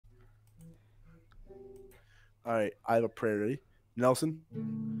All right, I have a prayer ready. Nelson,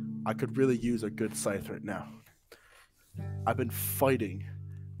 I could really use a good scythe right now. I've been fighting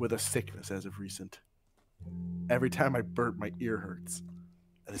with a sickness as of recent. Every time I burp, my ear hurts,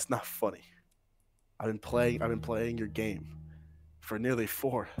 and it's not funny. I've been playing your game for nearly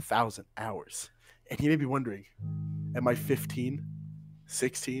 4,000 hours, and you may be wondering, am I 15,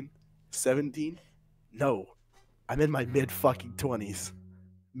 16, 17? No, I'm in my mid fucking 20s,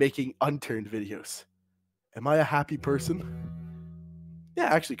 making unturned videos. Am I a happy person? Yeah,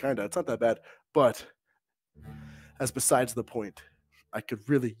 actually, kinda. It's not that bad, but as besides the point, I could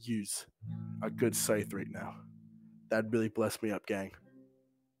really use a good scythe right now. That'd really bless me up, gang.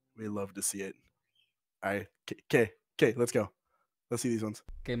 We love to see it. All right, okay, let's go. Let's see these ones.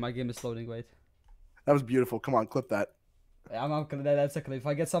 Okay, my game is loading. Wait. That was beautiful. Come on, clip that. I'm gonna. That's a clip. If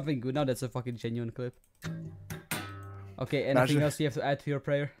I get something good now, that's a fucking genuine clip. Okay. Anything Imagine else you have to add to your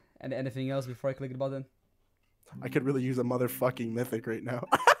prayer? And anything else before I click the button? I could really use a motherfucking mythic right now.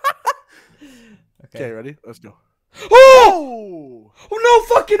 Okay. Okay, ready? Let's go. Oh! Oh, Oh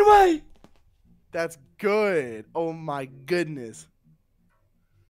no fucking way! that's good. Oh my goodness.